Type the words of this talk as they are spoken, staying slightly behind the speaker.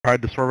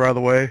tried to swerve out of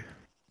the way.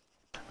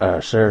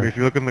 Sir. If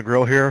you look in the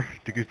grill here,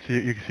 you can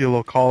see a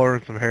little collar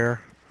and some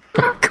hair.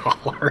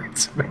 Collar and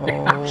some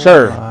hair. Oh,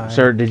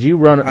 sir, did you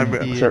run? I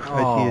see it,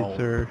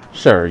 sir.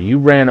 Sir, you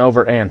ran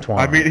over Antoine.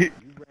 I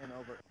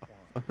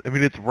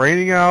mean, it's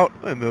raining out,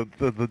 and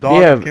the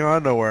dog came out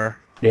of nowhere.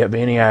 Do you have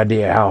any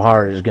idea how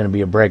hard it's going to be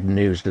to break the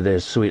news to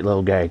this sweet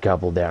little gay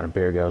couple down in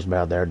Pyrgos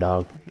about their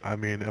dog? I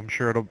mean, I'm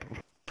sure it'll.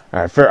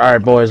 All right,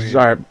 boys.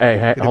 All right,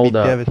 hey, hold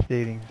up.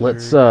 Devastating.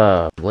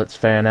 Let's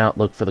fan out.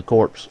 Look for the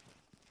corpse.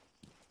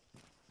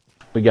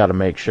 We got to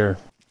make sure.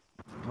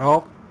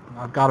 Oh,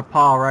 I've got a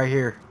paw right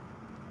here.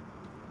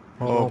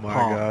 Oh my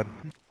God!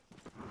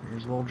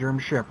 Here's a little German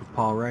Shepherd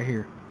paw right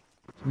here.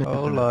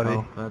 Oh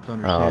lordy! That's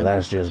understandable. Oh,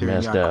 that's just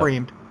messed up.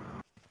 Creamed.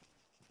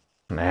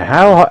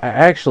 Now,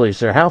 actually,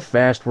 sir, how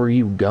fast were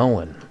you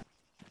going?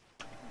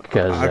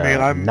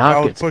 Because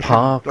knock its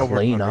paw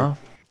clean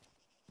off.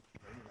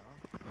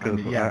 I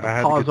mean, yeah,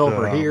 the paw's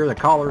over here, the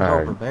collar's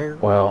over there.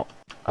 Well,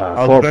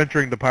 I was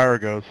venturing to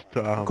Pyrgos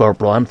to...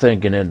 Corporal, I'm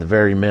thinking at the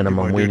very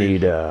minimum we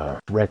need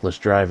reckless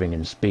driving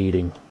and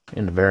speeding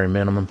in the very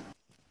minimum.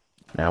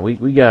 Now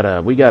we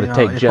gotta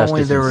take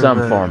justice in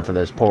some form for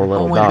this poor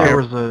little dog. There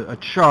was a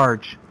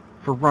charge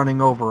for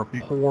running over a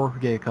poor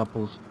gay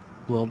couple's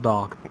little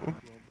dog.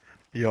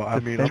 Yo, I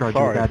mean, I'm sorry.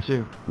 With that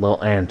too.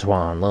 Little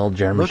Antoine, little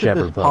German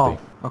Shepherd puppy.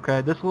 Paw.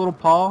 Okay, this little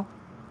paw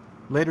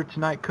later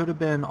tonight could have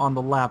been on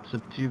the laps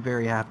of two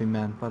very happy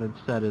men, but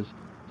instead is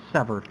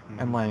severed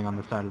and laying on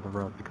the side of the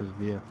road because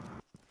of you.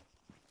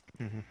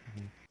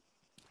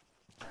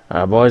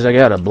 Boys, I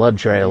got a blood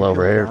trail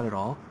over here. Not at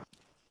all.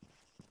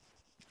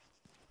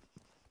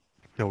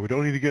 No, we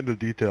don't need to get into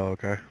detail,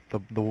 okay? The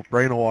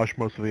rain will wash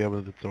most of the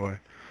evidence away.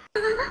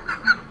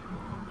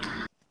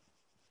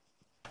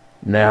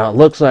 Now, it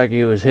looks like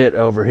he was hit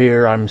over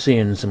here. I'm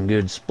seeing some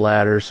good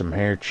splatters, some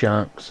hair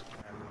chunks.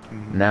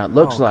 Now, it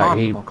looks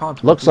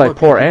like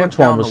poor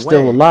Antoine was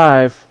still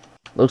alive.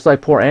 Looks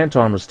like poor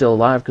Antoine was still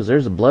alive because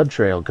there's a blood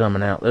trail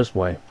coming out this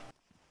way.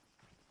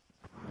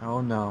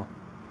 Oh, no.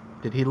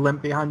 Did he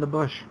limp behind the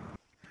bush?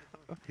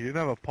 He didn't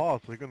have a paw,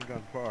 so he couldn't have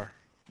gone far.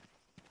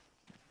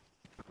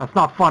 That's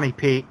not funny,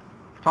 Pete.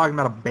 We're talking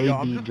about a baby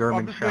I'm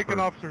German just Shepherd. making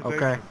observation.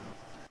 Okay.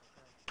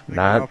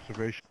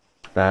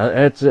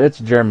 It's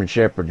a German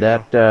Shepherd.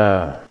 That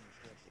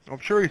I'm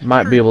sure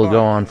might be able to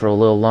go on for a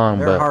little long,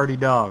 They're but hardy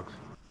dogs.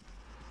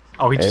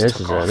 Oh, he just this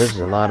is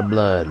a lot of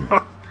blood.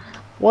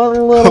 What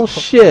a little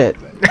shit.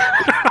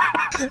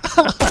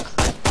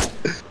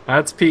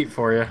 That's Pete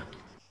for you.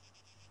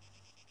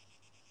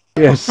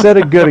 Yeah, set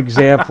a good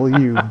example,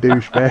 you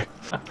douchebag.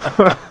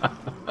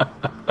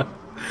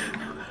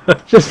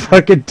 Just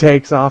fucking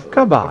takes off.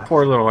 Come on.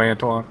 Poor little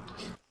Antoine.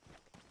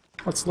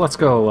 Let's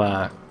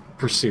go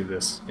pursue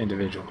this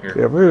individual here.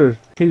 Yeah,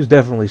 he was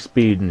definitely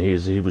speeding.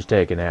 He was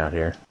taken out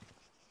here.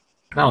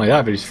 Not only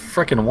that, but he's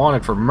freaking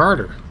wanted for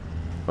murder.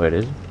 Wait,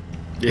 is it?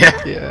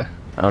 Yeah. Yeah.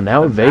 Oh,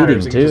 now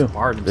evading too.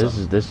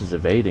 This is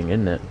evading,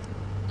 isn't it?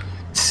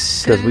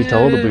 Because we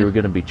told him we were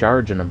going to be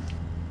charging him.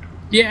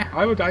 Yeah,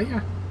 I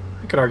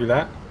could argue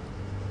that.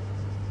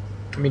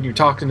 I mean, you're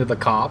talking to the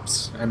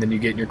cops, and then you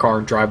get in your car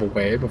and drive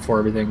away before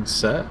everything's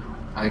set.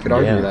 I could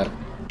argue that.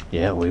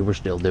 Yeah, we were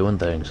still doing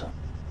things.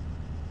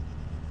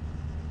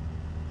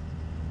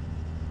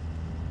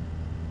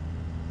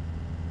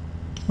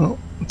 Well,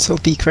 let's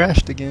hope he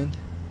crashed again.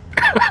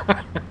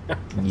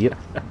 Yep.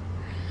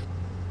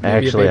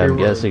 Actually, I'm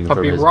guessing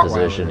from his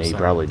position he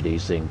probably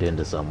desynced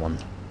into someone.